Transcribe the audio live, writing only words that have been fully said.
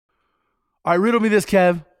All right, riddle me this,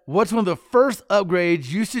 Kev. What's one of the first upgrades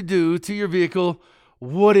you should do to your vehicle?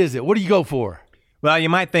 What is it? What do you go for? Well, you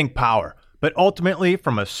might think power, but ultimately,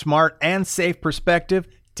 from a smart and safe perspective,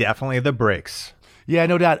 definitely the brakes. Yeah,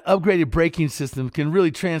 no doubt. Upgraded braking system can really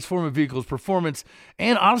transform a vehicle's performance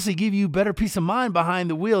and honestly give you better peace of mind behind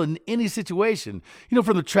the wheel in any situation. You know,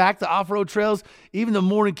 from the track to off-road trails, even the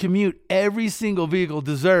morning commute, every single vehicle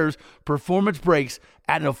deserves performance brakes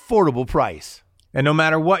at an affordable price. And no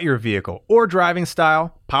matter what your vehicle or driving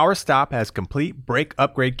style, PowerStop has complete brake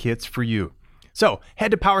upgrade kits for you. So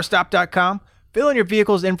head to PowerStop.com, fill in your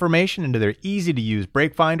vehicle's information into their easy-to-use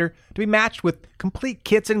brake finder to be matched with complete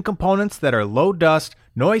kits and components that are low dust,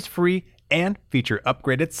 noise-free, and feature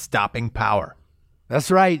upgraded stopping power.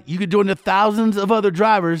 That's right. You could join the thousands of other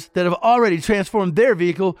drivers that have already transformed their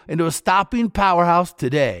vehicle into a stopping powerhouse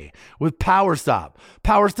today with PowerStop.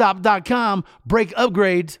 PowerStop.com, brake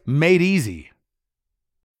upgrades made easy.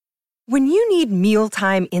 When you need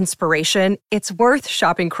mealtime inspiration, it's worth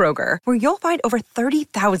shopping Kroger, where you'll find over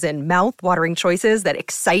 30,000 mouth-watering choices that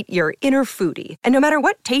excite your inner foodie. And no matter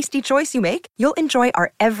what tasty choice you make, you'll enjoy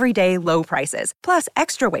our everyday low prices, plus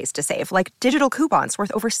extra ways to save, like digital coupons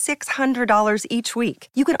worth over $600 each week.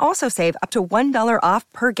 You can also save up to $1 off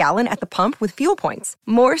per gallon at the pump with fuel points.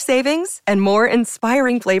 More savings and more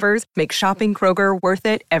inspiring flavors make shopping Kroger worth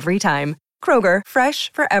it every time. Kroger,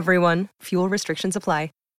 fresh for everyone. Fuel restrictions apply.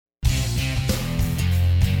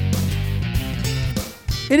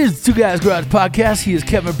 It is the Two Guys Garage Podcast. He is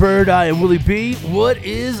Kevin Bird. I am Willie B. What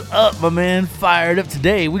is up, my man? Fired up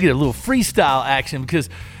today. We get a little freestyle action because,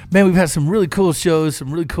 man, we've had some really cool shows, some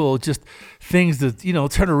really cool just things that,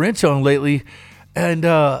 turn a wrench on lately. And,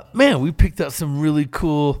 man, we picked up some really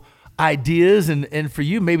cool ideas. And for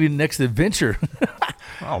you, maybe the next adventure.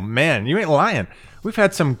 Oh, man, you ain't lying. We've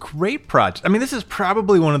had some great projects. I mean, this is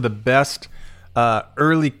probably one of the best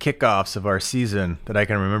early kickoffs of our season that I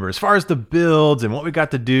can remember as far as the builds and what we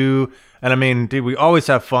got to do. And I mean, dude, we always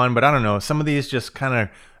have fun, but I don't know, some of these just kind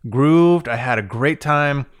of grooved. I had a great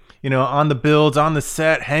time, on the builds, on the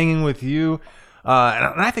set, hanging with you.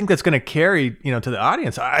 And I think that's going to carry, to the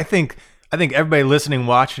audience. I think everybody listening,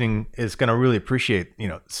 watching is going to really appreciate,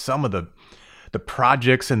 some of the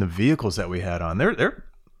projects and the vehicles that we had on.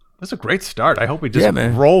 That's a great start. I hope we just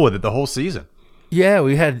roll with it the whole season. Yeah,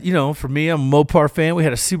 we had, for me, I'm a Mopar fan. We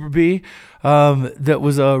had a Super B that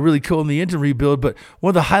was really cool in the engine rebuild. But one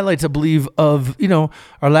of the highlights, I believe, of,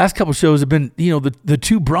 our last couple shows have been, the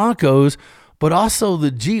two Broncos, but also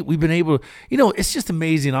the Jeep. We've been able to, it's just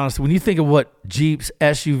amazing, honestly. When you think of what Jeeps,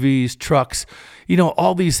 SUVs, trucks,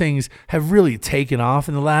 all these things have really taken off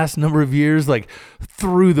in the last number of years, like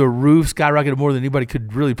through the roof, skyrocketed more than anybody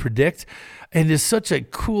could really predict. And it's such a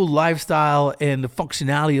cool lifestyle, and the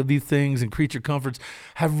functionality of these things and creature comforts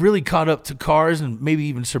have really caught up to cars and maybe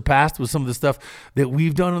even surpassed with some of the stuff that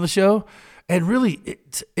we've done on the show. And really,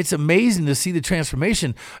 it's amazing to see the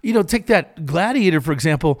transformation. Take that Gladiator, for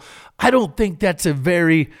example. I don't think that's a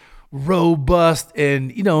very robust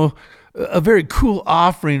and, a very cool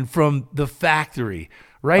offering from the factory,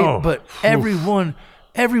 right? Oh, but everyone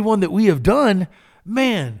that we have done,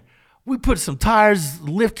 man, we put some tires,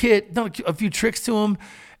 lift kit, done a few tricks to them,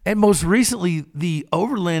 and most recently the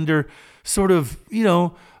Overlander sort of,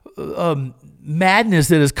 madness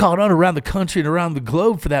that has caught on around the country and around the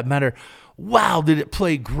globe for that matter. Wow, did it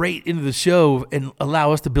play great into the show and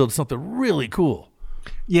allow us to build something really cool.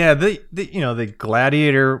 Yeah, the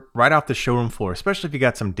Gladiator right off the showroom floor, especially if you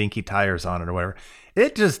got some dinky tires on it or whatever,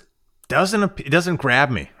 it just doesn't grab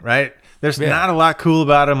me, right? There's not a lot cool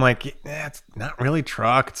about it. I'm like, it's not really a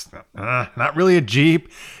truck. It's not really a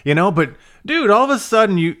Jeep, But, dude, all of a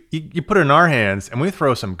sudden you put it in our hands and we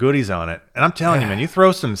throw some goodies on it. And I'm telling you, man, you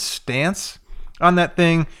throw some stance on that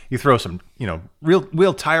thing. You throw some,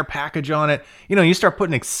 real tire package on it. You start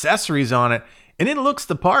putting accessories on it, and it looks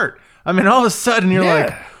the part. I mean, all of a sudden you're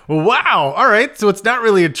like, well, wow, all right. So it's not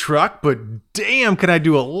really a truck, but damn, can I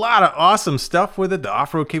do a lot of awesome stuff with it? The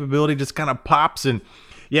off-road capability just kind of pops. And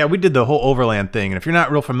yeah, we did the whole overland thing. And if you're not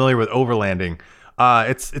real familiar with overlanding,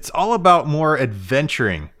 it's all about more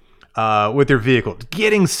adventuring with your vehicle,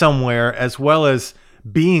 getting somewhere as well as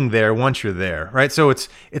being there once you're there, right? So it's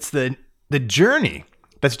the journey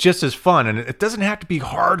that's just as fun. And it doesn't have to be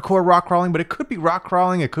hardcore rock crawling, but it could be rock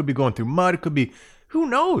crawling. It could be going through mud. It could be, who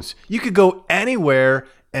knows? You could go anywhere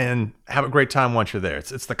and have a great time once you're there.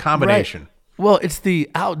 It's the combination. Right. Well, it's the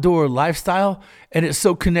outdoor lifestyle, and it's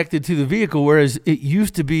so connected to the vehicle, whereas it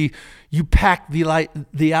used to be you packed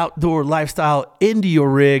the outdoor lifestyle into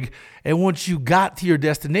your rig, and once you got to your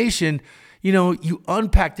destination, you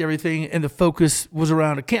unpacked everything, and the focus was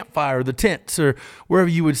around a campfire or the tents or wherever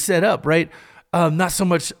you would set up, right? not so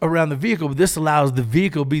much around the vehicle, but this allows the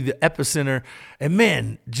vehicle to be the epicenter. And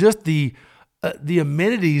man, just the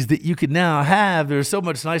amenities that you can now have, they're so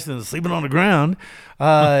much nicer than sleeping on the ground.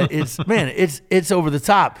 It's over the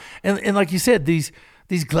top. And like you said, these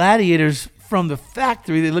Gladiators from the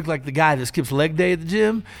factory, they look like the guy that skips leg day at the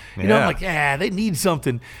gym. You know, I'm like, they need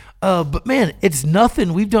something. But man, it's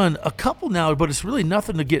nothing. We've done a couple now, but it's really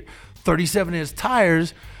nothing to get 37-inch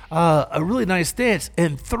tires, a really nice stance,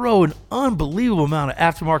 and throw an unbelievable amount of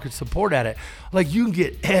aftermarket support at it. Like, you can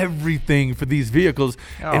get everything for these vehicles,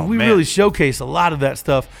 and we really showcase a lot of that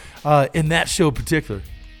stuff in that show in particular.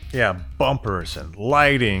 Yeah, bumpers and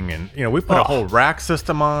lighting, and we put a whole rack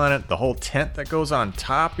system on it, the whole tent that goes on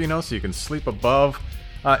top, so you can sleep above.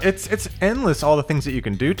 It's endless, all the things that you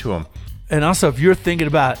can do to them. And also, if you're thinking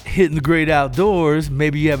about hitting the great outdoors,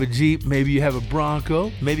 maybe you have a Jeep, maybe you have a Bronco,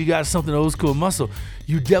 maybe you got something old school muscle,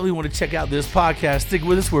 you definitely want to check out this podcast. Stick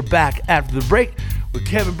with us. We're back after the break with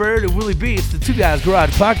Kevin Bird and Willie B. It's the Two Guys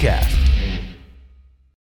Garage Podcast.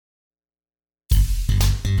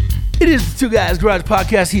 It is the Two Guys Garage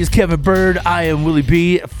Podcast. He is Kevin Bird. I am Willie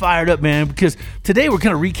B. Fired up, man, because today we're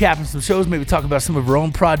kind of recapping some shows, maybe talking about some of our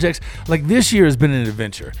own projects. Like, this year has been an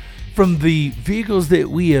adventure. From the vehicles that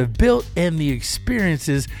we have built and the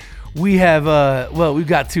experiences we have, we've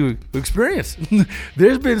got to experience.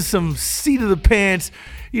 There's been some seat of the pants,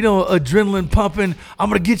 adrenaline pumping. I'm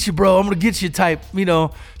going to get you, bro. I'm going to get you type,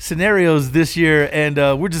 scenarios this year. And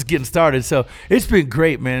we're just getting started. So it's been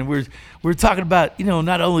great, man. We're talking about,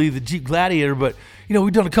 not only the Jeep Gladiator, but,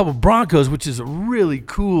 we've done a couple Broncos, which is really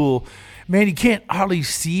cool. Man, you can't hardly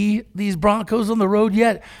see these Broncos on the road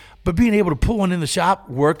yet. But being able to pull one in the shop,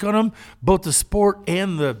 work on them, both the sport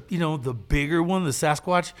and the bigger one, the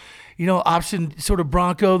Sasquatch, option sort of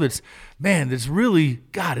Bronco, that's really,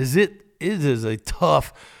 God, it is a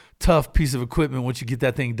tough piece of equipment once you get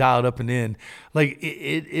that thing dialed up and in. Like,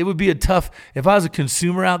 it would be a tough, if I was a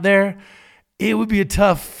consumer out there, it would be a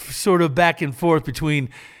tough sort of back and forth between,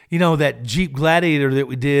 that Jeep Gladiator that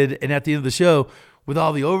we did, and at the end of the show, with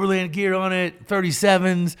all the overland gear on it,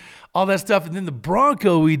 37s, all that stuff. And then the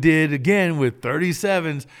Bronco we did, again, with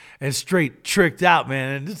 37s and straight tricked out,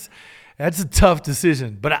 man. And that's a tough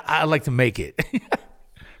decision, but I like to make it.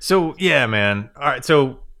 So, yeah, man. All right,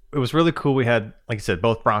 so it was really cool. We had, like I said,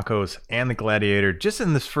 both Broncos and the Gladiator just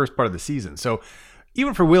in this first part of the season. So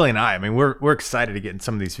even for Willie and I mean, we're excited to get in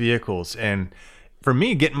some of these vehicles. And for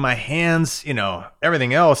me, getting my hands,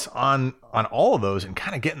 everything else on all of those and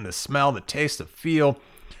kind of getting the smell, the taste, the feel,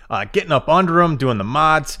 getting up under them, doing the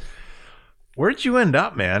mods. Where'd you end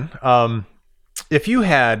up, man? If you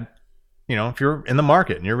had, if you're in the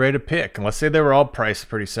market and you're ready to pick, and let's say they were all priced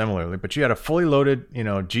pretty similarly, but you had a fully loaded,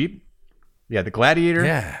 Jeep, you had the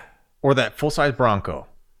Gladiator, or that full-size Bronco,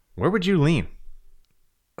 where would you lean?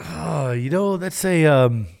 Oh, that's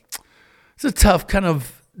it's a tough kind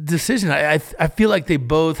of decision. I feel like they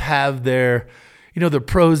both have their, their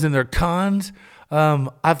pros and their cons.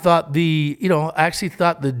 I thought I actually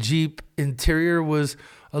thought the Jeep interior was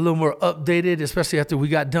a little more updated, especially after we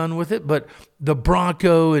got done with it. But the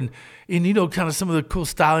Bronco and kind of some of the cool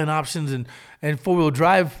styling options and four-wheel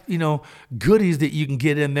drive, goodies that you can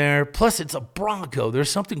get in there. Plus, it's a Bronco. There's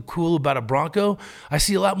something cool about a Bronco. I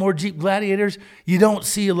see a lot more Jeep Gladiators. You don't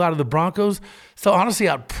see a lot of the Broncos. So honestly,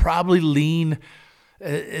 I'd probably lean,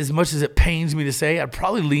 as much as it pains me to say, I'd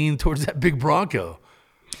probably lean towards that big Bronco.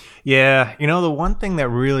 Yeah, the one thing that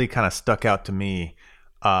really kind of stuck out to me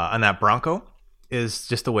on that Bronco is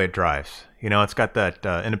just the way it drives. It's got that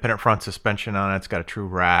independent front suspension on it. It's got a true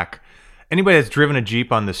rack. Anybody that's driven a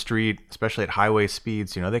Jeep on the street, especially at highway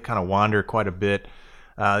speeds, they kind of wander quite a bit.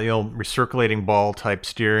 Recirculating ball type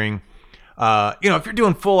steering. If you're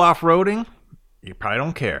doing full off-roading, you probably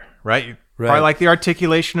don't care, right? You probably like the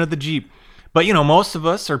articulation of the Jeep. But, most of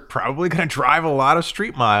us are probably going to drive a lot of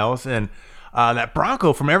street miles. And that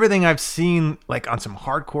Bronco, from everything I've seen, like on some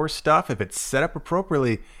hardcore stuff, if it's set up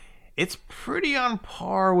appropriately, it's pretty on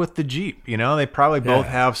par with the Jeep. They probably both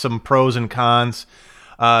have some pros and cons.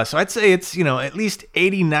 So I'd say it's, at least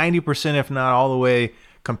 80, 90%, if not all the way,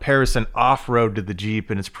 comparison off-road to the Jeep.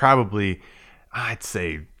 And it's probably, I'd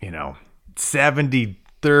say,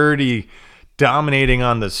 70-30 dominating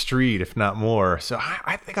on the street, if not more. So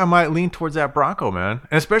I think I might lean towards that Bronco, man.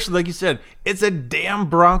 And especially, like you said, it's a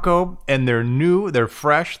damn Bronco, and they're new, they're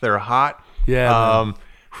fresh, they're hot. Yeah.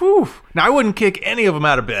 Now, I wouldn't kick any of them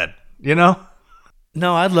out of bed, No,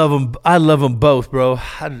 I'd love them. I love them both, bro.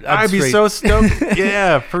 I'd be so stoked.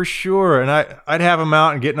 Yeah, for sure. And I'd have them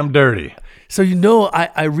out and getting them dirty. So,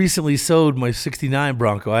 I recently sold my 69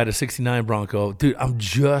 Bronco. I had a 69 Bronco. Dude, I'm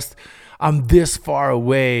this far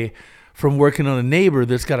away from working on a neighbor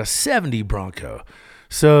that's got a 70 Bronco.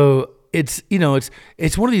 So it's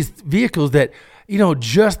one of these vehicles that,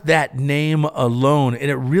 just that name alone,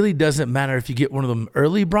 and it really doesn't matter if you get one of them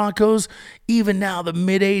early Broncos. Even now, the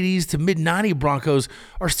mid 80s to mid 90 Broncos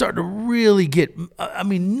are starting to really get,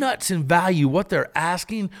 nuts in value. What they're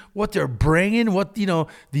asking, what they're bringing, what the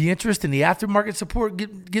interest in the aftermarket support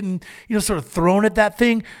getting sort of thrown at that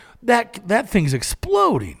thing. That thing's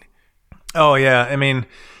exploding. Oh yeah,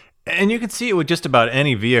 and you can see it with just about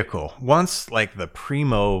any vehicle. Once like the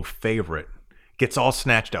primo favorite gets all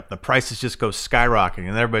snatched up, the prices just go skyrocketing,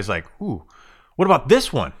 and everybody's like, "Ooh, what about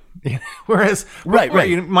this one?" Whereas, right,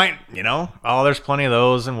 you might, there's plenty of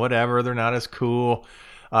those and whatever. They're not as cool.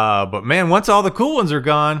 But man, once all the cool ones are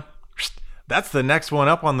gone, that's the next one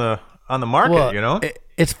up on the market.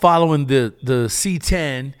 It's following the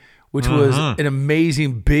C10, which was an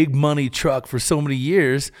amazing big money truck for so many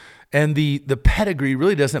years. And the pedigree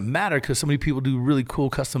really doesn't matter because so many people do really cool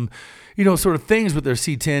custom, sort of things with their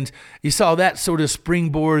C10s. You saw that sort of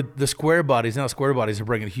springboard the square bodies. Now square bodies are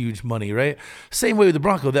bringing huge money, right? Same way with the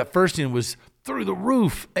Bronco. That first one was through the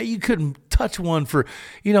roof. You couldn't touch one for,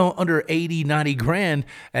 under 80, 90 grand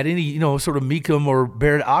at any, sort of Mecum or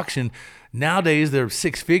Barrett auction. Nowadays, they're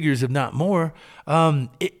six figures, if not more.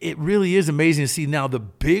 It really is amazing to see now the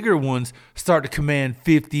bigger ones start to command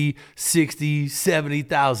 50, 60,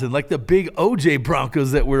 70,000, like the big OJ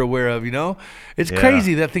Broncos that we're aware of, It's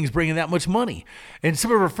crazy that thing's bringing that much money. And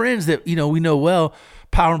some of our friends that, we know well,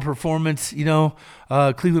 Power and Performance,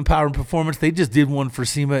 Cleveland Power and Performance, they just did one for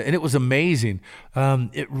SEMA, and it was amazing.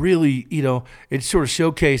 It really, it sort of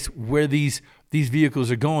showcased where these vehicles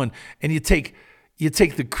are going. And you take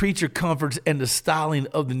the creature comforts and the styling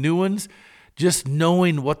of the new ones, just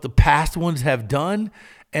knowing what the past ones have done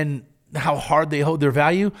and how hard they hold their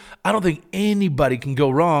value. I don't think anybody can go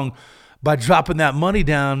wrong by dropping that money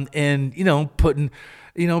down and, putting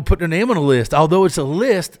their name on a list. Although it's a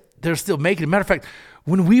list, they're still making it. Matter of fact,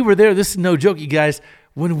 when we were there, this is no joke, you guys,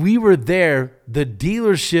 when we were there, the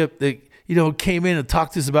dealership that, came in and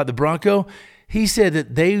talked to us about the Bronco, he said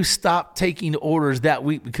that they stopped taking orders that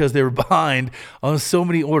week because they were behind on so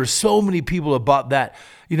many orders. So many people have bought that,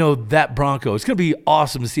 that Bronco. It's going to be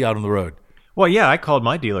awesome to see out on the road. Well, yeah, I called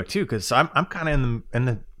my dealer too because I'm kind of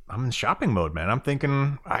I'm in shopping mode, man. I'm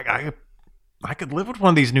thinking I could live with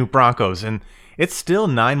one of these new Broncos, and it's still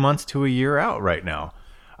 9 months to a year out right now.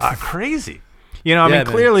 Crazy,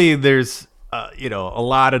 clearly there's a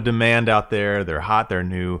lot of demand out there. They're hot, they're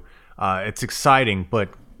new. It's exciting,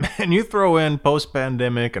 but. And you throw in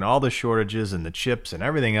post-pandemic and all the shortages and the chips and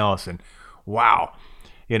everything else, and wow,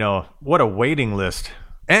 what a waiting list.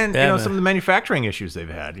 And, some of the manufacturing issues they've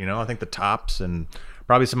had, I think the tops and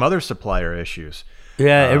probably some other supplier issues.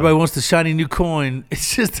 Yeah, everybody wants the shiny new coin.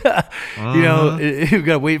 It's just, you've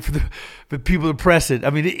got to wait for the people to press it.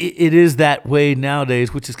 It is that way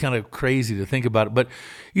nowadays, which is kind of crazy to think about it. But,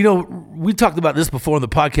 we talked about this before on the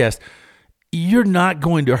podcast. You're not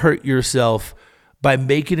going to hurt yourself by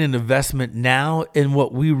making an investment now in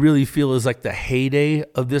what we really feel is like the heyday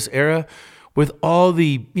of this era, with all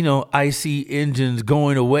the, IC engines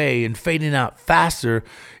going away and fading out faster,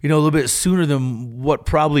 a little bit sooner than what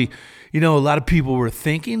probably, a lot of people were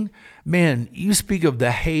thinking. Man, you speak of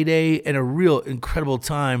the heyday and a real incredible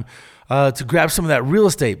time to grab some of that real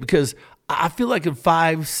estate, because I feel like in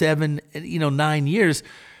 5, 7, 9 years,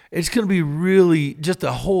 it's going to be really just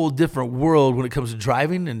a whole different world when it comes to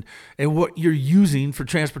driving and what you're using for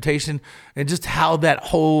transportation, and just how that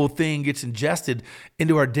whole thing gets ingested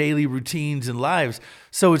into our daily routines and lives.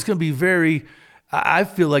 So it's going to be I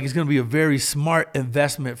feel like it's going to be a very smart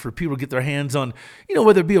investment for people to get their hands on,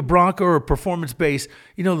 whether it be a Bronco or a performance base,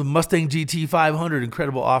 the Mustang GT 500,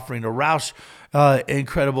 incredible offering, a Roush,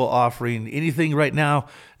 incredible offering, anything right now.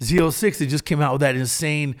 Z06, they just came out with that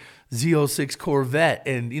insane Z06 Corvette,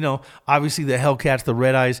 and obviously the Hellcats, the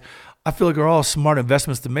Red Eyes, I feel like are all smart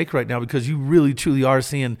investments to make right now, because you really truly are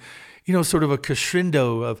seeing sort of a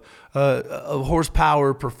crescendo of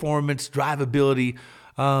horsepower, performance, drivability,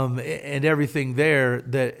 and everything there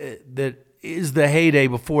that is the heyday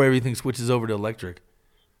before everything switches over to electric.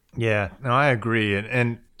 Yeah, no, I agree,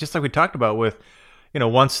 and just like we talked about with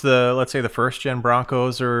once let's say the first gen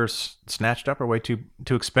Broncos are snatched up or way too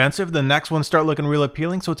expensive, the next ones start looking real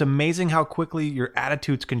appealing. So it's amazing how quickly your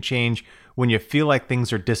attitudes can change when you feel like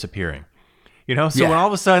things are disappearing. When all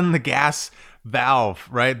of a sudden the gas valve,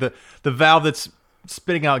 right, the valve that's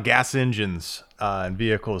spitting out gas engines in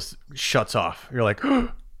vehicles shuts off, you're like,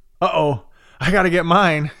 uh-oh, I got to get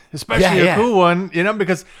mine, especially a cool one,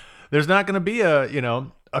 because there's not going to be a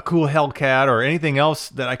cool Hellcat or anything else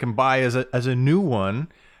that I can buy as a new one,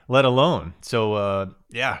 let alone. So,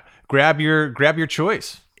 grab your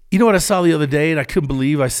choice. You know what I saw the other day, and I couldn't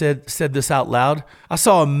believe I said this out loud? I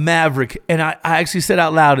saw a Maverick, and I actually said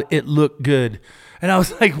out loud, it looked good. And I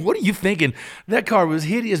was like, what are you thinking? That car was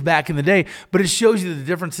hideous back in the day, but it shows you the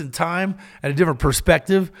difference in time and a different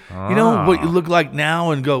perspective. You know, what you look like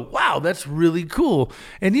now and go, wow, that's really cool.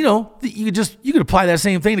 And, you know, you could apply that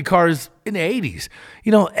same thing to cars in the 80s.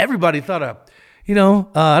 You know, everybody thought a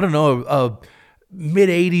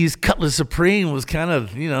mid-80s Cutlass Supreme was kind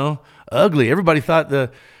of, you know, ugly. Everybody thought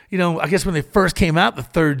I guess when they first came out, the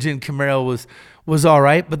third-gen Camaro was all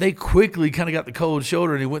right, but they quickly kind of got the cold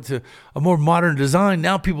shoulder and they went to a more modern design.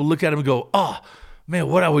 Now people look at them and go, oh, man,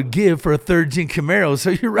 what I would give for a third-gen Camaro. So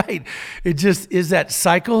you're right. It just is that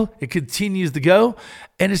cycle. It continues to go,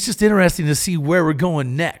 and it's just interesting to see where we're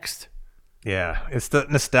going next. Yeah, it's the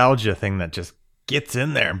nostalgia thing that just gets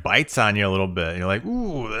in there and bites on you a little bit. You're like,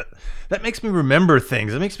 ooh, that makes me remember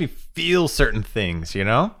things. It makes me feel certain things, you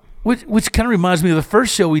know? Which kind of reminds me of the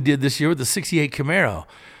first show we did this year with the 68 Camaro.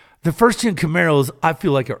 The first-gen Camaros, I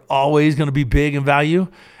feel like, are always going to be big in value,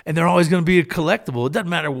 and they're always going to be a collectible. It doesn't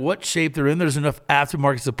matter what shape they're in. There's enough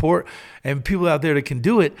aftermarket support and people out there that can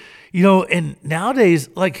do it. You know, and nowadays,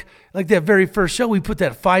 like that very first show, we put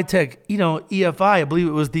that Phytech, you know, EFI, I believe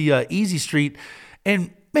it was the Easy Street,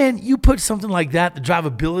 and man, you put something like that, the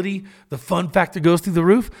drivability, the fun factor goes through the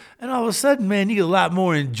roof, and all of a sudden, man, you get a lot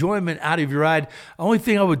more enjoyment out of your ride. The only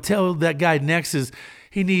thing I would tell that guy next is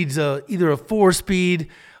he needs either a 4-speed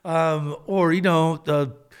or, you know,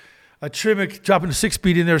 a Tremec dropping a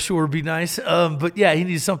 6-speed in there sure would be nice. But, yeah, he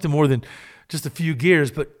needs something more than just a few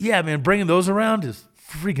gears. But, yeah, man, bringing those around is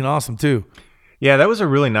freaking awesome too. Yeah, that was a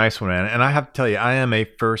really nice one, man. And I have to tell you, I am a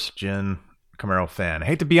first-gen Camaro fan. I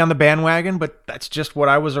hate to be on the bandwagon, but that's just what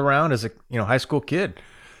I was around as a high school kid.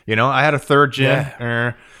 You know, I had a third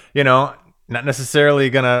gen, not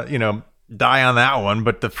necessarily gonna die on that one,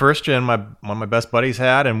 but the first gen one of my best buddies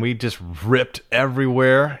had, and we just ripped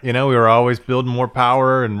everywhere. You know, we were always building more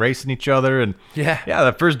power and racing each other, and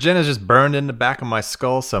the first gen is just burned in the back of my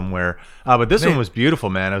skull somewhere. But this one was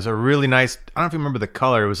beautiful, man. It was a really nice. I don't know if you remember the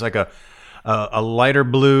color. It was like a lighter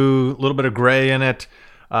blue, a little bit of gray in it.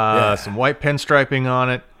 Some white pinstriping on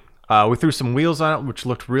it. We threw some wheels on it, which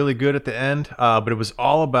looked really good at the end. But it was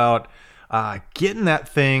all about getting that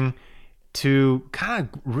thing to kind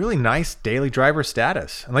of really nice daily driver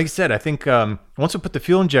status. And like you said, I think once we put the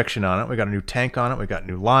fuel injection on it, we got a new tank on it. We got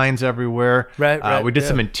new lines everywhere. Right. We did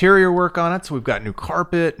some interior work on it. So we've got new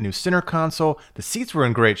carpet, new center console. The seats were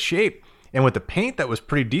in great shape. And with the paint that was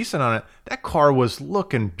pretty decent on it, that car was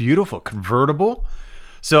looking beautiful, convertible.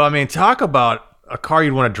 So, I mean, talk about a car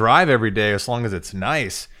you'd want to drive every day as long as it's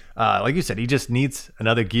nice. Like you said, he just needs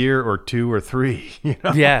another gear or 2 or 3. You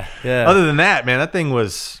know? Yeah. Other than that, man, that thing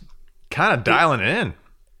was kind of dialing it in.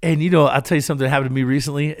 And I'll tell you something that happened to me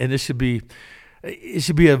recently, and it should be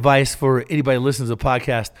advice for anybody who listens to the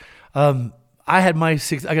podcast. I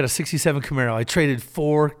got a 67 Camaro. I traded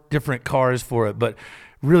 4 different cars for it, but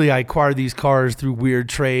really I acquired these cars through weird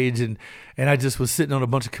trades, and I just was sitting on a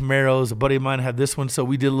bunch of Camaros. A buddy of mine had this one, so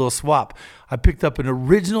we did a little swap. I picked up an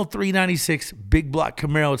original 396 big block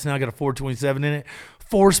Camaro. It's now got a 427 in it,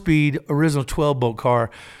 4-speed, original 12-bolt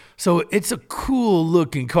car. So it's a cool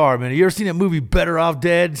looking car, man. You ever seen that movie Better Off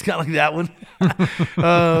Dead? It's kind of like that one.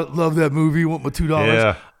 Love that movie. Want my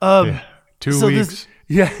 $2. Yeah. 2 weeks.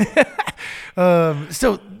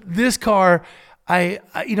 So this car, I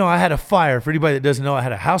had a fire. For anybody that doesn't know, I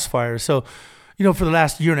had a house fire. So, for the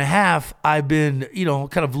last year and a half, I've been,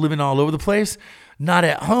 kind of living all over the place, not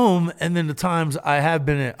at home. And then the times I have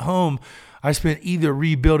been at home, I spent either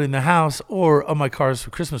rebuilding the house or on my cars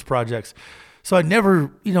for Christmas projects. So I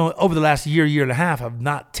never, over the last year and a half, I've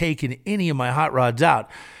not taken any of my hot rods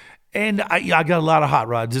out. And I got a lot of hot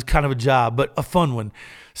rods. It's kind of a job, but a fun one.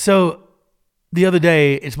 So the other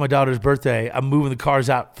day, it's my daughter's birthday. I'm moving the cars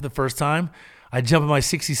out for the first time. I jump in my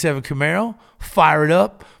 67 Camaro, fire it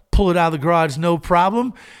up, pull it out of the garage, no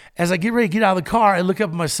problem. As I get ready to get out of the car, I look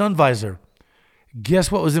up at my sun visor.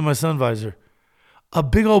 Guess what was in my sun visor? A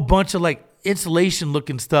big old bunch of insulation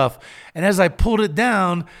looking stuff. And as I pulled it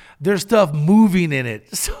down, there's stuff moving in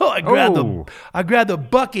it. So I grabbed the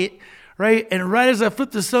bucket, right? And right as I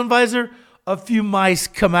flip the sun visor, a few mice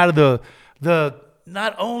come out of the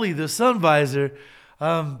not only the sun visor,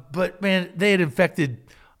 but man, they had infected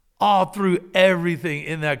all through everything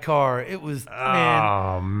in that car. It was,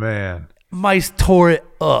 man. Mice tore it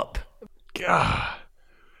up. God.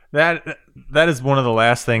 That is one of the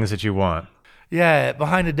last things that you want. Yeah,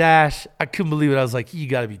 behind the dash, I couldn't believe it. I was like, you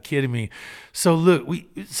got to be kidding me. So look, we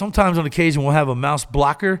sometimes on occasion we'll have a mouse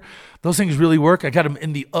blocker. Those things really work. I got them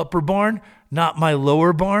in the upper barn, not my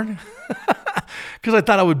lower barn. because I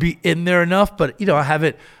thought I would be in there enough, but I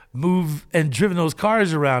haven't moved and driven those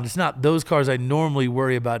cars around. It's not those cars I normally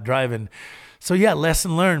worry about driving. So yeah,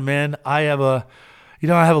 lesson learned, man. I have a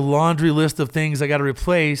laundry list of things I got to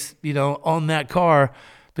replace, on that car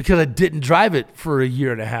because I didn't drive it for a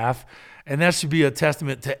year and a half. And that should be a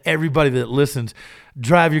testament to everybody that listens.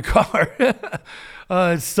 Drive your car.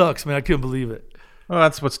 It sucks, man. I couldn't believe it. Well,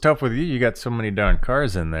 that's what's tough with you. You got so many darn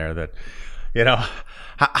cars in there that,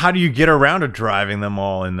 how do you get around to driving them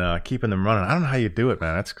all and keeping them running? I don't know how you do it,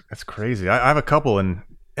 man. That's crazy. I have a couple, and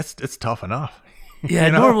it's tough enough. Yeah,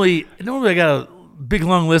 normally I got a big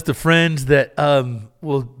long list of friends that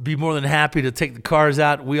will be more than happy to take the cars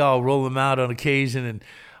out. We all roll them out on occasion, and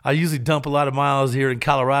I usually dump a lot of miles here in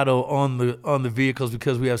Colorado on the vehicles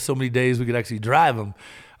because we have so many days we could actually drive them.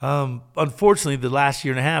 Unfortunately, the last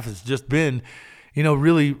year and a half has just been,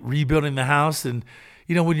 really rebuilding the house. And,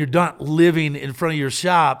 when you're not living in front of your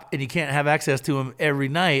shop and you can't have access to them every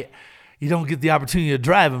night, you don't get the opportunity to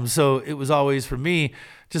drive them. So it was always, for me,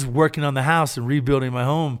 just working on the house and rebuilding my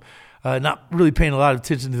home, not really paying a lot of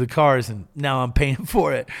attention to the cars, and now I'm paying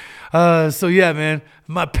for it. So yeah, man,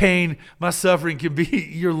 my pain, my suffering can be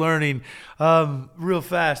your learning real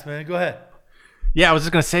fast, man. Go ahead. Yeah, I was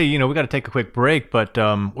just going to say, we got to take a quick break, but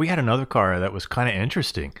we had another car that was kind of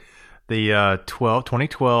interesting. The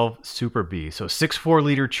 2012 Super B. So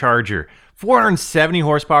 6.4-liter Charger, 470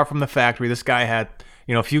 horsepower from the factory. This guy had,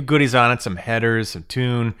 a few goodies on it, some headers, some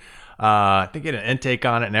tune. I think he had an intake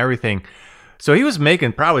on it and everything. So he was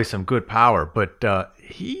making probably some good power, but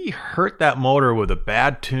he hurt that motor with a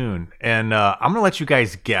bad tune. And I'm going to let you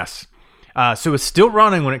guys guess. So it was still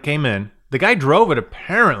running when it came in. The guy drove it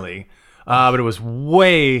apparently, but it was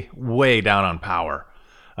way, way down on power.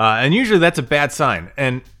 And usually that's a bad sign.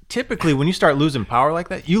 And typically when you start losing power like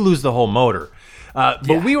that, you lose the whole motor.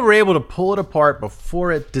 But we were able to pull it apart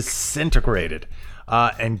before it disintegrated.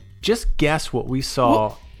 And just guess what we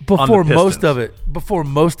saw before most of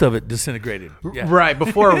it disintegrated. Yeah. Right,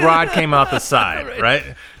 before a rod came out the side, right?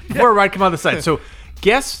 Before a rod came out the side. So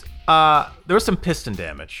guess there was some piston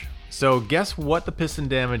damage. So guess what the piston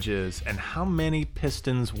damage is and how many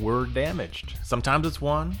pistons were damaged. Sometimes it's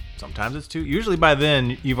one, sometimes it's two. Usually by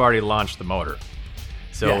then you've already launched the motor.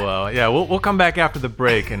 So we'll come back after the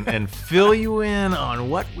break and fill you in on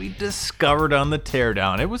what we discovered on the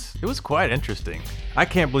teardown. It was quite interesting. I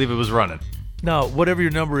can't believe it was running. No, whatever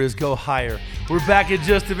your number is, go higher. We're back in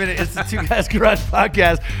just a minute. It's the Two Guys Garage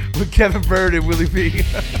Podcast with Kevin Bird and Willie B.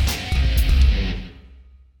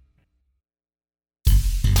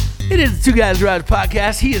 It is the Two Guys Garage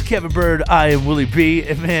Podcast. He is Kevin Bird. I am Willie B.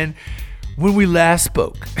 And man, when we last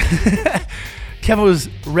spoke, Kevin was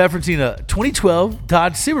referencing a 2012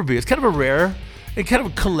 Dodge Super B. It's kind of a rare and kind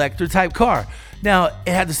of a collector type car. Now,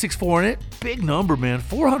 it had the 6.4 in it. Big number, man.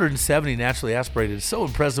 470 naturally aspirated. It's so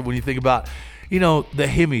impressive when you think about, the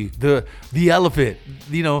Hemi, the Elephant,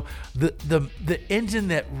 the engine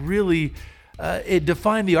that really, it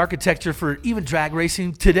defined the architecture for even drag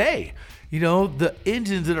racing today. The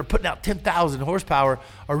engines that are putting out 10,000 horsepower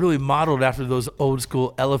are really modeled after those old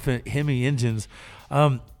school Elephant Hemi engines.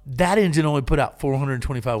 That engine only put out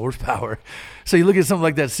 425 horsepower. So you look at something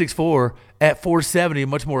like that 6.4 at 470,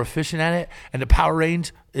 much more efficient at it, and the power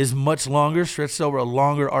range is much longer, stretched over a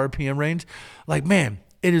longer RPM range. Like, man,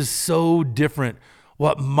 it is so different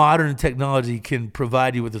what modern technology can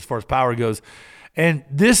provide you with as far as power goes. And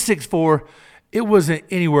this 6.4, it wasn't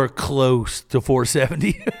anywhere close to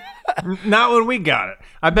 470. Not when we got it.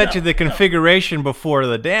 I bet you the configuration before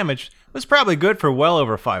the damage was probably good for well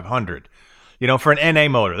over 500. For an NA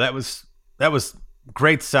motor, that was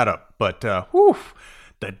great setup. But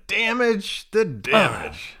the damage.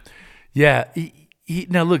 Yeah.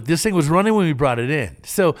 Now look, this thing was running when we brought it in.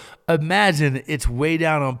 So imagine it's way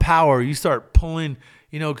down on power. You start pulling,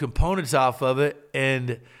 components off of it,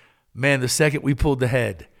 and man, the second we pulled the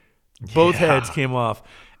head, both heads came off.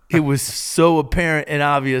 It was so apparent and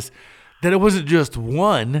obvious that it wasn't just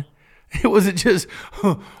one. It wasn't just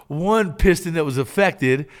one piston that was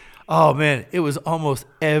affected. Oh, man, it was almost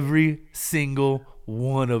every single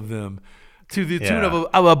one of them. To the tune of,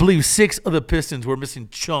 I believe, 6 of the pistons were missing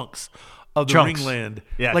chunks of the ringland.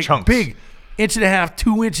 Yeah, like chunks. Big 1.5 to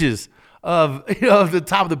 2 inches of the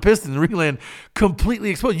top of the piston. The ringland completely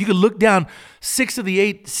exposed. You could look down 6 of the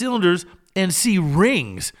 8 cylinders and see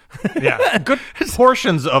rings. Yeah, good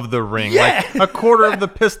portions of the ring, like a quarter of the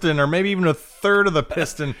piston or maybe even a third of the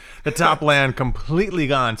piston, the top land completely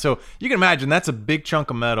gone. So you can imagine that's a big chunk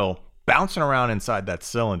of metal bouncing around inside that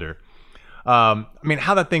cylinder. How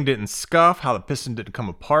that thing didn't scuff, how the piston didn't come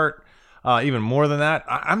apart, even more than that,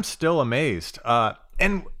 I'm still amazed.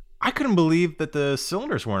 And I couldn't believe that the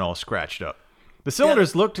cylinders weren't all scratched up. The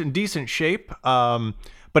cylinders looked in decent shape, but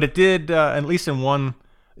it did, at least in one,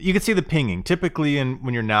 you could see the pinging. Typically,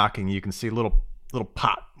 when you're knocking, you can see little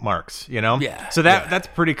pop marks, Yeah. So that's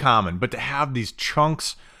pretty common. But to have these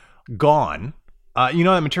chunks gone, that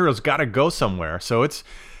material's got to go somewhere. So it's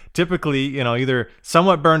typically, either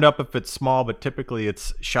somewhat burned up if it's small, but typically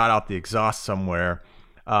it's shot out the exhaust somewhere.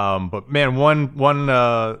 But man,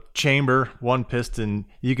 one chamber, one piston,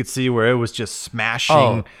 you could see where it was just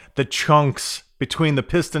smashing the chunks between the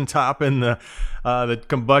piston top and the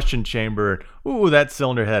combustion chamber. Ooh, that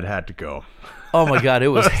cylinder head had to go. Oh my God, it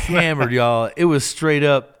was hammered, y'all. It was straight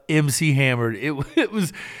up MC hammered. It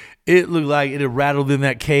looked like it had rattled in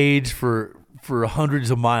that cage for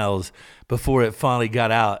hundreds of miles before it finally got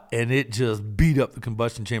out, and it just beat up the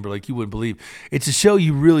combustion chamber like you wouldn't believe. It's a show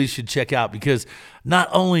you really should check out, because not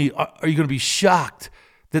only are you going to be shocked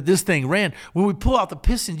that this thing ran, when we pull out the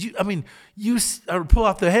pistons, you pull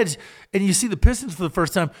out the heads and you see the pistons for the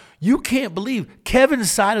first time, you can't believe Kevin's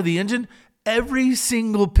side of the engine, every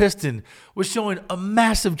single piston was showing a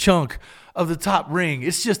massive chunk of the top ring.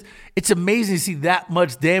 It's amazing to see that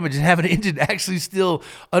much damage and have an engine actually still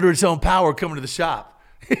under its own power coming to the shop.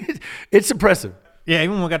 It's impressive. Yeah,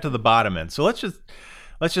 even when we got to the bottom end. So let's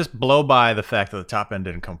just blow by the fact that the top end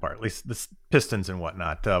didn't come apart, at least the pistons and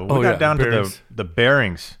whatnot. We got down to the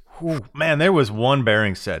bearings. Whew, man, there was one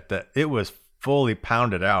bearing set that it was fully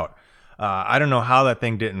pounded out. I don't know how that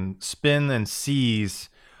thing didn't spin and seize,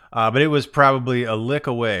 but it was probably a lick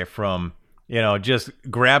away from, just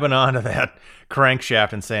grabbing onto that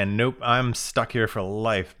crankshaft and saying, nope, I'm stuck here for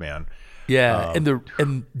life, man. Yeah, and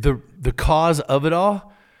the cause of it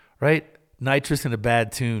all, right? Nitrous and a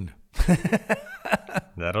bad tune.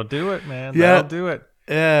 That'll do it, man. Yeah. That'll do it.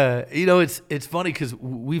 Yeah, it's funny because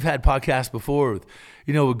we've had podcasts before with,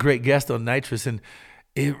 with great guests on nitrous, and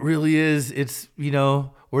it really is. It's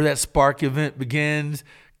where that spark event begins,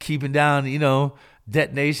 keeping down,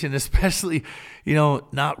 detonation, especially,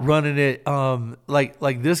 not running it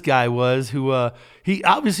like this guy was, who he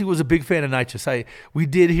obviously was a big fan of nitrous. We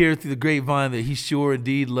did hear through the grapevine that he sure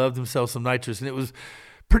indeed loved himself some nitrous, and it was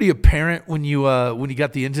pretty apparent when you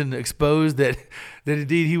got the engine exposed that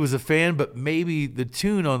indeed he was a fan, but maybe the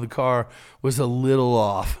tune on the car was a little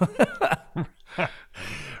off.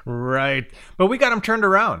 Right. But we got him turned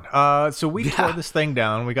around. So we tore this thing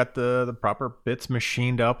down. We got the proper bits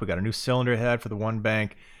machined up. We got a new cylinder head for the one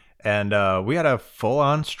bank. And we had a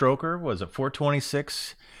full-on stroker. Was it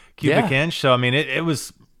 426 cubic inch? So, I mean, it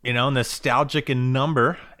was, nostalgic in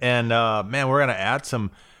number. And, man, we're going to add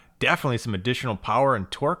definitely some additional power and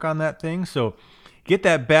torque on that thing. So get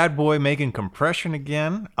that bad boy making compression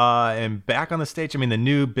again and back on the stage. I mean, the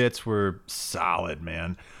new bits were solid,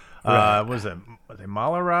 man. Right. Were they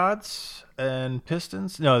Mala rods and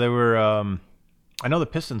pistons? No, they were. I know the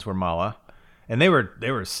pistons were Mala, and they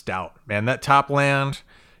were stout, man. That top land,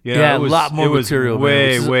 it was a lot more material.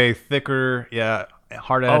 Way thicker. Yeah,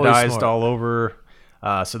 hard anodized all over.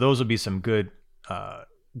 So those will be some good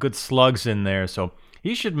slugs in there. So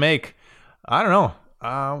he should make. I don't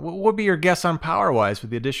know. What would be your guess on power wise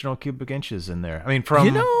with the additional cubic inches in there? I mean,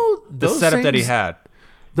 from the setup that he had.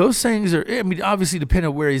 Those things are, obviously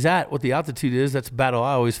depending on where he's at, what the altitude is. That's a battle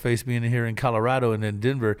I always face being here in Colorado and in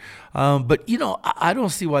Denver. But, I don't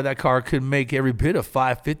see why that car could make every bit of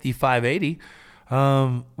 550, 580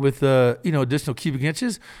 with, additional cubic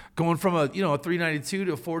inches. Going from a 392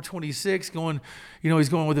 to a 426, he's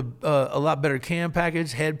going with a lot better cam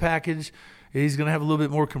package, head package. He's going to have a little bit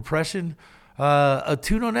more compression. A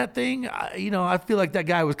tune on that thing, I feel like that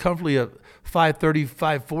guy was comfortably a 530,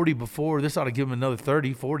 540 before. This ought to give him another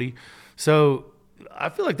 30, 40. So I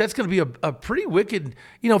feel like that's going to be a pretty wicked,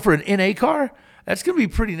 for an NA car, that's going to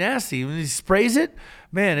be pretty nasty. When he sprays it,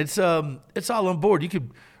 man, it's all on board. You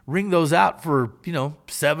could ring those out for,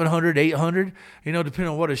 700, 800, depending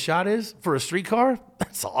on what a shot is. For a street car,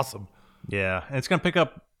 that's awesome. Yeah, and it's going to pick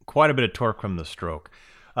up quite a bit of torque from the stroke.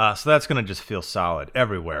 So that's going to just feel solid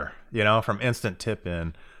everywhere, from instant tip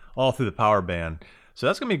in all through the power band. So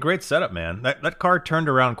that's going to be a great setup, man. That car turned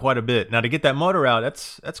around quite a bit. Now to get that motor out,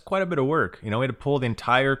 that's quite a bit of work. We had to pull the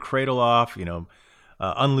entire cradle off,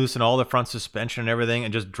 unloosen all the front suspension and everything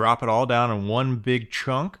and just drop it all down in one big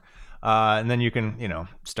chunk. And then you can,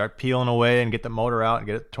 start peeling away and get the motor out and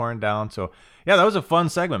get it torn down. So yeah, that was a fun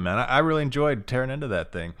segment, man. I really enjoyed tearing into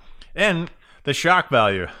that thing. And the shock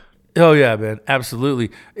value. Oh, yeah, man.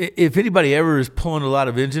 Absolutely. If anybody ever is pulling a lot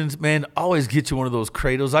of engines, man, always get you one of those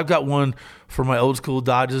cradles. I've got one for my old school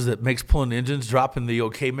Dodges that makes pulling engines, dropping the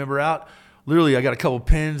OK member out. Literally, I got a couple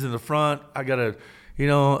pins in the front. I got a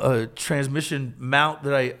a transmission mount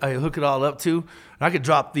that I hook it all up to. And I could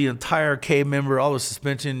drop the entire K member, all the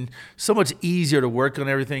suspension. So much easier to work on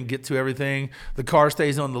everything, get to everything. The car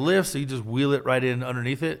stays on the lift, so you just wheel it right in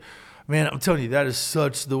underneath it. Man, I'm telling you, that is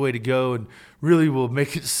such the way to go, and really will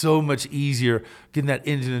make it so much easier getting that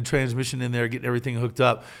engine and transmission in there, getting everything hooked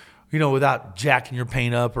up, without jacking your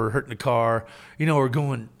paint up or hurting the car, or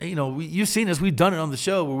going, you've seen us, we've done it on the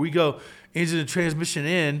show where we go engine and transmission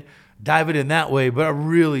in, dive it in that way. But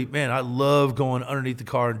I love going underneath the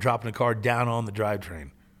car and dropping the car down on the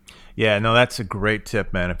drivetrain. Yeah, no, that's a great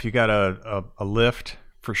tip, man. If you got a lift,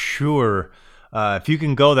 for sure, if you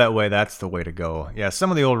can go that way, that's the way to go. Yeah,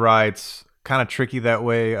 some of the old rides kind of tricky that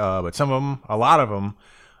way, but a lot of them,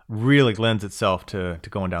 really lends itself to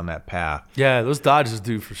going down that path. Yeah, those Dodges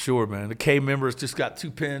do for sure, man. The K member's just got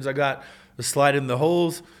 2 pins. I got the slide in the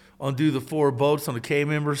holes, undo the 4 bolts on the K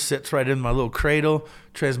member, sits right in my little cradle.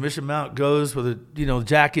 Transmission mount goes where the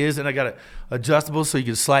jack is, and I got it adjustable so you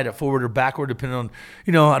can slide it forward or backward depending on,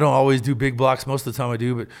 I don't always do big blocks. Most of the time I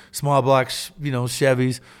do, but small blocks,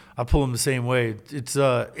 Chevys, I pull them the same way. It's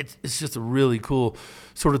just a really cool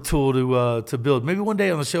sort of tool to build. Maybe one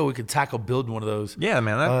day on the show we could tackle building one of those. Yeah,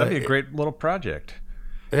 man, that'd be a great little project.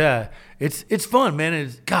 Yeah, it's fun, man.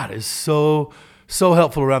 It's so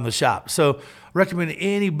helpful around the shop. So recommend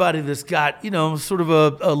anybody that's got sort of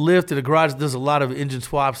a lift in a garage that does a lot of engine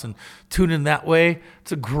swaps and tuning that way.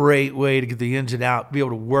 It's a great way to get the engine out, be able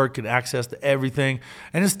to work and access to everything,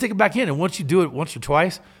 and then stick it back in. And once you do it once or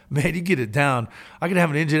twice, man, you get it down. I can have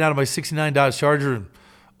an engine out of my '69 Dodge Charger in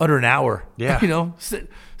under an hour. Yeah,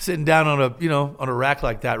 sitting down on a rack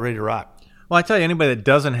like that, ready to rock. Well, I tell you, anybody that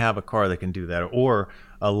doesn't have a car that can do that, or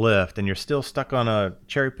a lift, and you're still stuck on a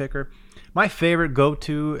cherry picker, my favorite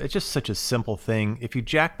go-to, it's just such a simple thing. If you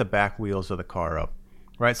jack the back wheels of the car up,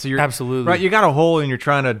 right? So you're absolutely right. You got a hole and you're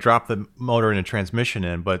trying to drop the motor and the transmission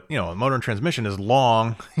in, but the motor and transmission is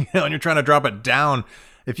long, and you're trying to drop it down.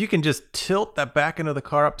 If you can just tilt that back end of the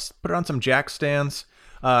car up, put it on some jack stands,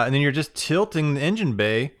 and then you're just tilting the engine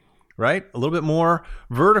bay, right, a little bit more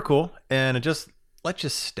vertical, and it just lets you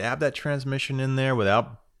stab that transmission in there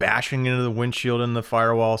without bashing into the windshield and the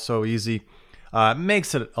firewall so easy. It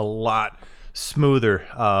makes it a lot smoother.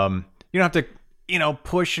 You don't have to,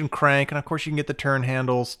 push and crank. And of course you can get the turn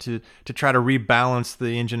handles to try to rebalance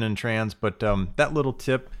the engine and trans. But that little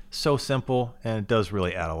tip, so simple, and it does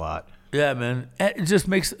really add a lot. Yeah, man. It just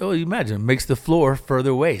makes, makes the floor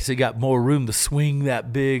further away. So you got more room to swing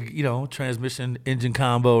that big, transmission engine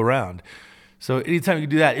combo around. So anytime you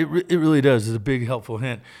do that, it really does. It's a big helpful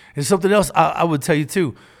hint. And something else I would tell you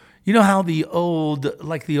too. You know how the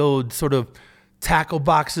old sort of tackle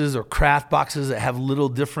boxes or craft boxes that have little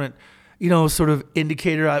different, sort of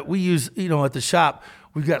indicator. We use, at the shop,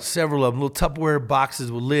 we've got several of them, little Tupperware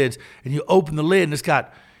boxes with lids, and you open the lid and it's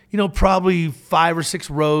got, probably 5 or 6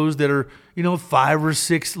 rows that are, 5 or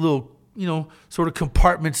 6 little, sort of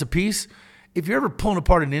compartments apiece. If you're ever pulling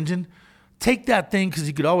apart an engine, take that thing, because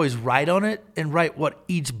you could always write on it and write what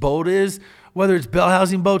each bolt is. Whether it's bell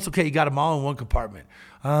housing bolts, okay, you got them all in one compartment.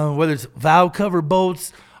 Whether it's valve cover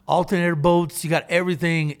bolts, alternator bolts, you got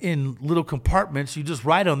everything in little compartments. You just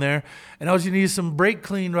write on there, and all you need is some brake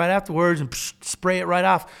clean right afterwards, and spray it right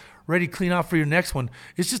off, ready to clean off for your next one.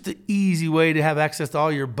 It's just an easy way to have access to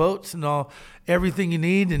all your bolts and everything you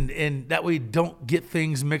need, and that way you don't get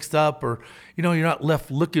things mixed up, or you're not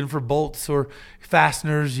left looking for bolts or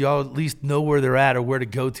fasteners. You all at least know where they're at or where to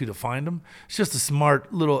go to find them. It's just a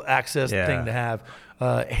smart little access thing to have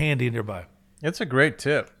handy nearby. It's a great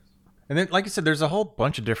tip. And then, like you said, there's a whole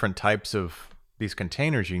bunch of different types of these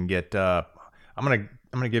containers you can get. I'm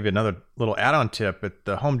gonna give you another little add-on tip. At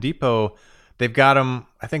the Home Depot, they've got them.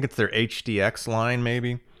 I think it's their HDX line,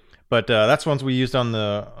 maybe, but that's ones we used on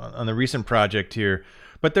the recent project here.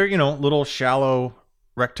 But they're little shallow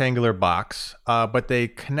rectangular box, but they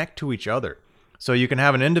connect to each other. So you can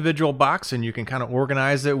have an individual box, and you can kind of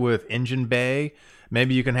organize it with engine bay.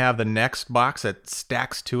 Maybe you can have the next box that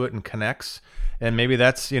stacks to it and connects. And maybe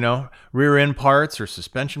that's, rear end parts or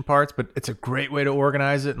suspension parts, but it's a great way to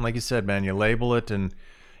organize it. And like you said, man, you label it, and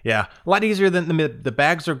yeah, a lot easier than the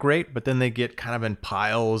bags are great, but then they get kind of in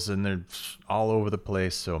piles and they're all over the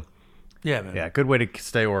place. So yeah, man. Yeah, good way to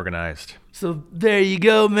stay organized. So there you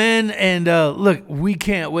go, man. And look, we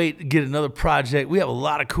can't wait to get another project. We have a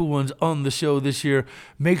lot of cool ones on the show this year.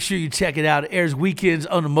 Make sure you check it out. It airs weekends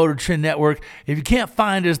on the Motor Trend Network. If you can't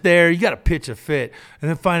find us there, you got to pitch a fit. And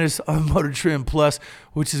then find us on Motor Trend Plus,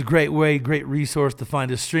 which is a great resource to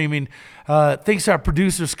find us streaming. Thanks to our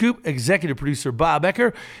producer, Scoop, executive producer, Bob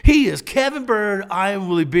Ecker. He is Kevin Bird. I am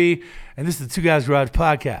Willie B. And this is the Two Guys Garage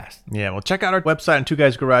podcast. Yeah, well, check out our website on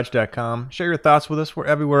twoguysgarage.com. Share your thoughts with us. We're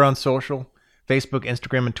everywhere on social, Facebook,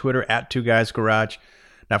 Instagram, and Twitter at Two Guys Garage.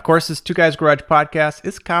 Now, of course, this Two Guys Garage podcast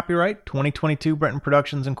is copyright 2022 Brenton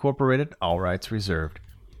Productions Incorporated. All rights reserved.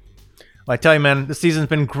 Well, I tell you, man, this season's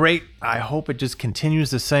been great. I hope it just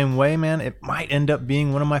continues the same way, man. It might end up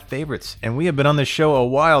being one of my favorites. And we have been on this show a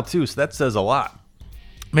while, too, so that says a lot.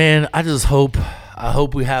 Man, I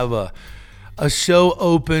hope we have a show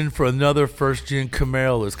open for another first-gen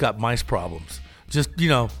Camaro that's got mice problems. Just,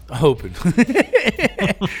 hoping.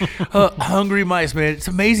 Hungry mice, man. It's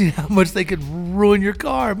amazing how much they could ruin your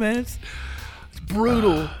car, man. It's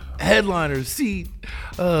brutal. Headliners, seat,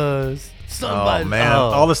 somebody. Oh, man.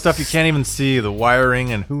 All the stuff you can't even see, the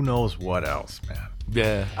wiring, and who knows what else, man.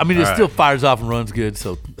 Yeah. I mean, it still fires off and runs good,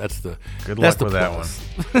 so that's the good luck with plus.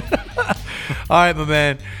 that one. All right, my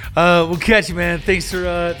man. We'll catch you, man. Thanks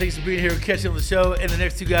for being here. We'll catch you on the show in the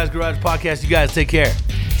next Two Guys Garage podcast. You guys take care.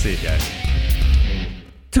 See you guys.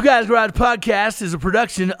 Two Guys Garage podcast is a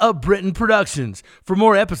production of Brenton Productions. For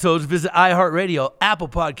more episodes, visit iHeartRadio, Apple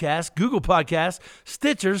Podcasts, Google Podcasts,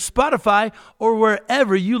 Stitcher, Spotify, or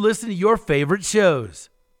wherever you listen to your favorite shows.